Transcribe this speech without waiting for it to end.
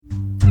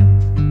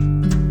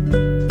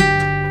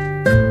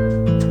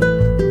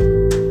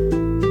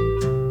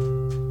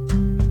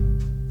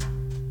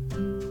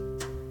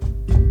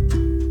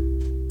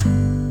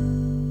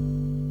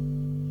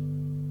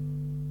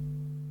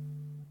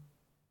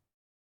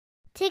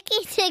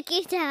Ticky,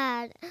 ticky,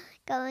 Dad.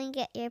 Go and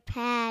get your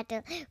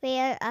paddle. We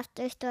are off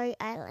to Story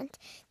Island.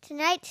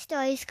 Tonight's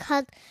story is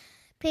called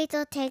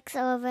Pizza Takes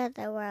Over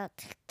the World.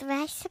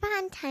 Once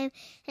upon a time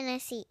in a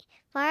sea,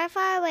 far,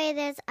 far away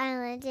there's an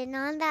island, and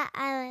on that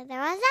island there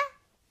was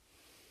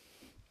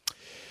a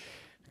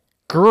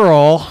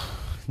girl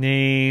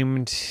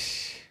named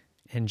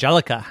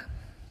Angelica.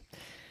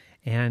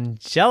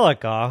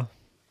 Angelica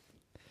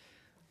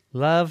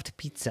loved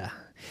pizza.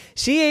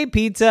 She ate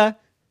pizza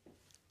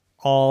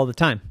all the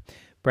time.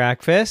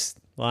 Breakfast,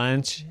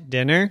 lunch,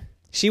 dinner.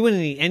 She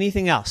wouldn't eat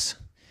anything else.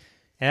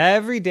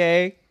 Every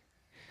day,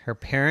 her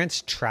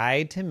parents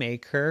tried to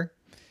make her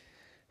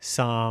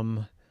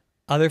some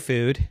other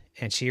food,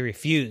 and she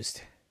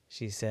refused.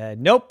 She said,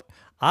 nope,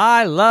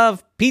 I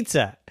love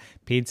pizza.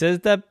 Pizza is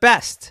the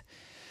best.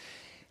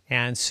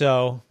 And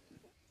so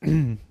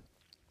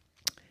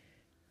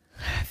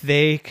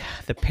the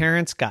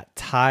parents got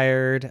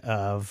tired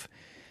of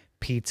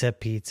pizza.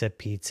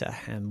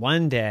 And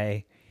one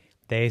day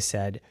they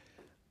said,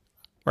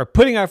 we're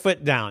putting our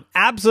foot down.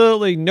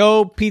 Absolutely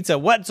no pizza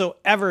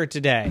whatsoever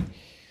today.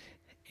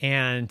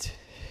 And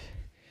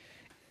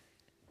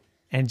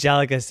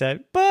Angelica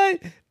said, but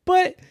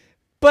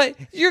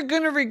you're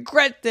going to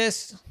regret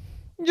this.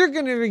 You're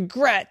going to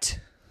regret.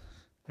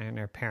 And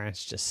her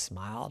parents just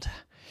smiled.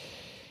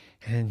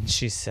 And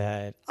she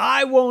said,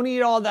 I won't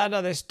eat all that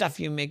other stuff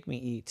you make me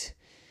eat.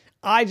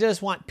 I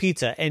just want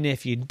pizza. And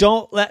if you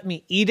don't let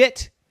me eat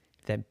it,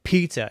 then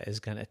pizza is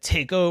going to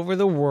take over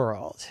the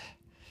world.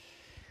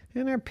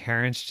 And her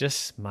parents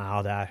just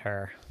smiled at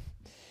her.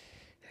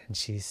 And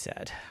she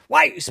said,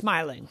 why are you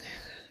smiling?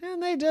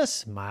 And they just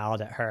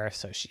smiled at her.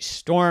 So she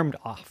stormed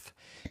off.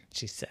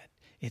 She said,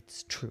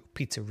 it's true.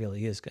 Pizza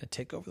really is going to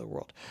take over the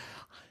world.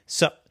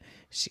 So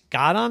she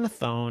got on the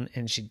phone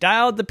and she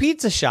dialed the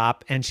pizza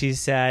shop and she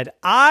said,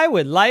 I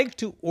would like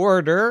to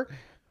order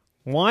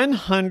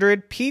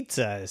 100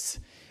 pizzas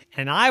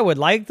and I would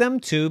like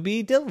them to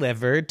be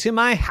delivered to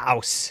my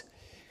house.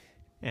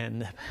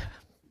 And the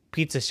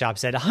pizza shop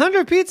said,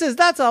 100 pizzas?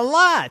 That's a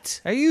lot.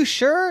 Are you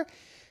sure?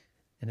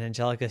 And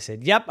Angelica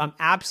said, yep, I'm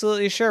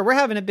absolutely sure. We're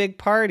having a big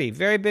party,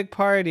 very big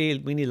party.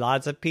 We need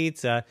lots of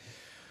pizza.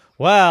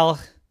 Well,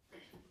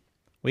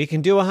 we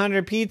can do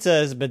 100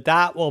 pizzas, but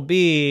that will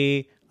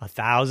be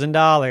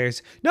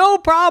 $1,000. No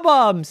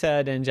problem,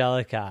 said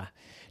Angelica.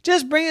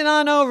 Just bring it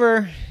on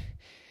over.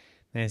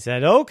 They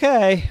said,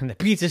 okay. And the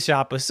pizza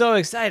shop was so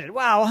excited.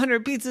 Wow,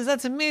 100 pizzas,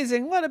 that's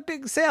amazing. What a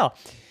big sale.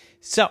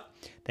 So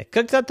they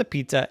cooked up the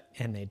pizza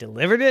and they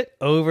delivered it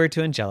over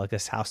to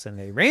Angelica's house. And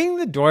they rang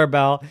the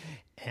doorbell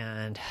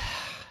and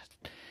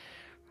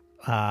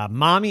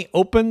Mommy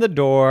opened the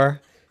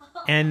door.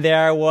 And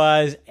there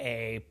was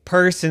a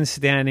person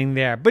standing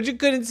there. But you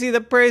couldn't see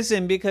the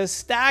person because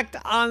stacked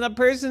on the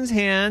person's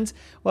hands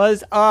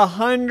was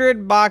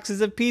 100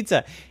 boxes of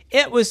pizza.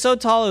 It was so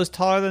tall, it was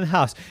taller than the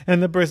house.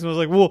 And the person was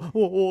like,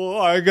 whoa,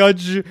 I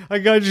got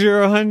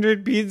your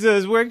 100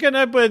 pizzas. Where can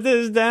I put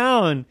this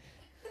down?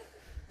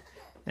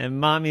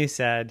 And Mommy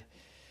said,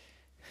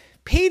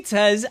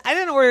 pizzas? I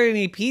didn't order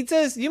any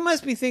pizzas. You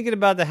must be thinking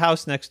about the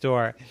house next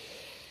door.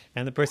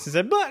 And the person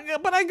said, but I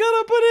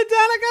gotta put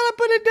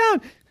it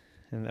down.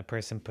 And the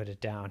person put it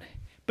down.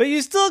 But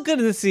you still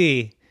couldn't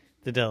see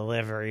the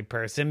delivery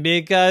person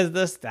because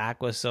the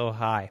stack was so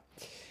high.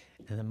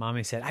 And the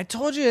mommy said, I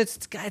told you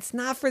it's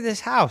not for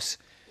this house.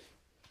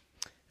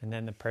 And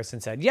then the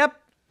person said, yep,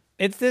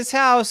 it's this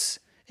house.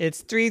 It's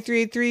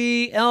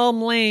 333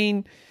 Elm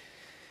Lane.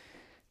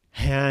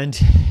 And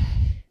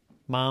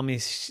Mommy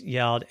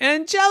yelled,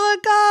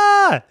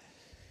 Angelica!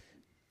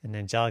 And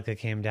Angelica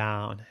came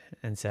down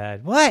and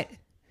said, what?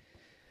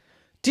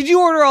 Did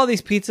you order all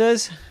these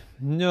pizzas?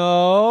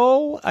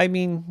 No, I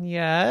mean,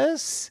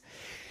 yes.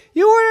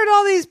 You ordered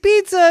all these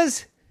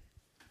pizzas.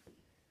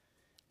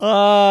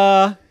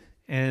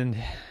 And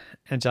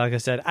Angelica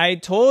said, I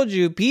told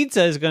you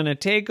pizza is going to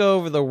take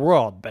over the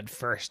world, but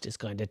first it's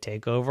going to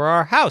take over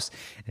our house.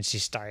 And she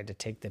started to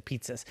take the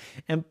pizzas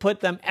and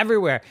put them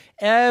everywhere.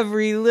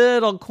 Every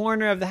little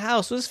corner of the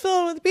house was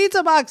filled with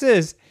pizza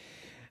boxes.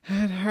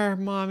 And her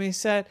mommy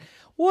said,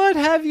 what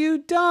have you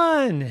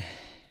done?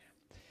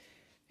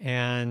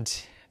 And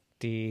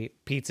the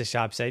pizza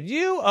shop said,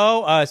 you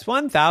owe us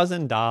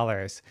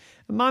 $1,000.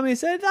 And Mommy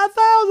said,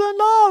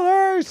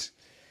 $1,000.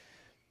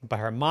 But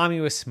her mommy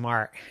was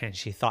smart and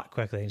she thought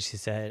quickly and she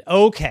said,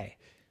 okay.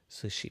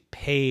 So she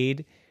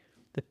paid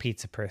the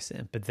pizza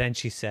person. But then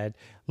she said,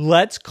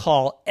 let's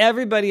call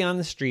everybody on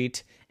the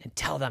street and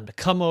tell them to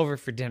come over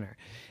for dinner.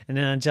 And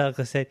then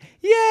Angelica said,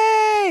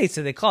 yay!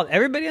 So they called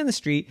everybody on the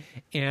street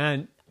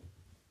and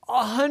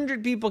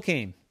 100 people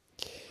came.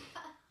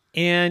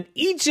 And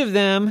each of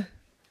them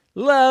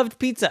loved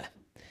pizza.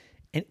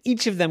 And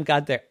each of them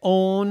got their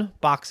own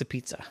box of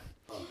pizza.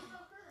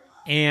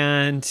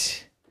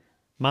 And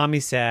Mommy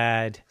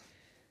said,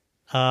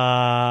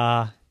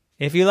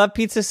 if you love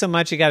pizza so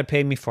much, you got to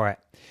pay me for it.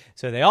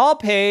 So they all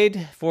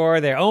paid for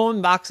their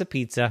own box of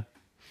pizza.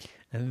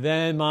 And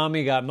then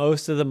Mommy got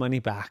most of the money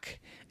back.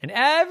 And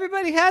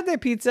everybody had their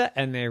pizza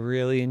and they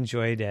really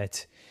enjoyed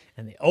it.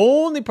 And the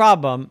only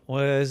problem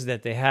was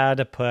that they had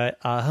to put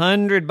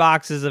 100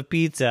 boxes of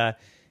pizza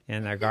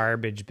in their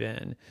garbage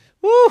bin.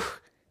 Woo!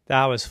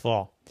 That was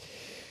full.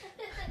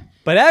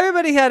 But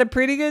everybody had a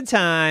pretty good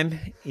time,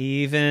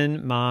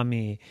 even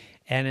Mommy.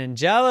 And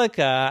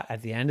Angelica,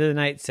 at the end of the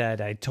night, said,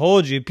 I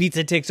told you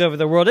pizza takes over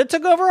the world. It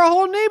took over a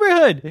whole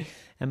neighborhood.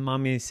 And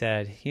Mommy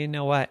said, you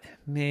know what?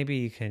 Maybe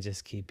you can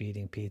just keep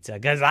eating pizza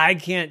because I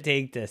can't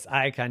take this.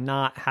 I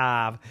cannot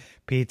have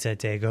pizza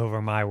take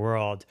over my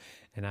world.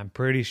 And I'm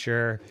pretty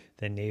sure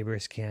the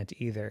neighbors can't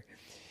either.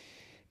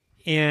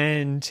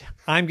 And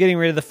I'm getting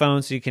rid of the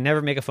phone so you can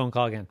never make a phone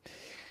call again.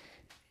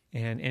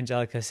 And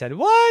Angelica said,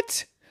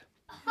 what?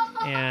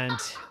 And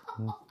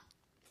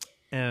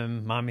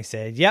Mommy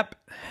said, yep,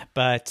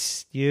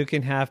 but you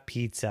can have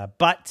pizza.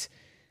 But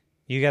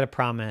you got to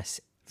promise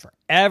for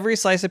every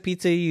slice of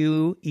pizza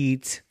you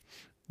eat,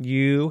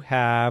 you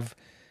have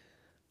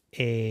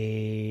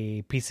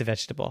a piece of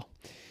vegetable.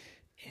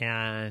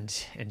 And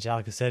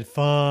Angelica said,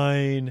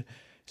 fine.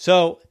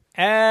 So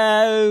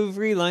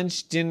every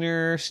lunch,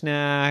 dinner,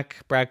 snack,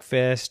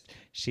 breakfast,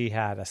 she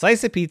had a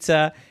slice of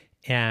pizza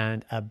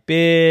and a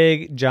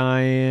big,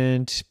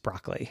 giant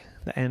broccoli.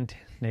 The end.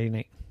 Nighty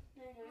night.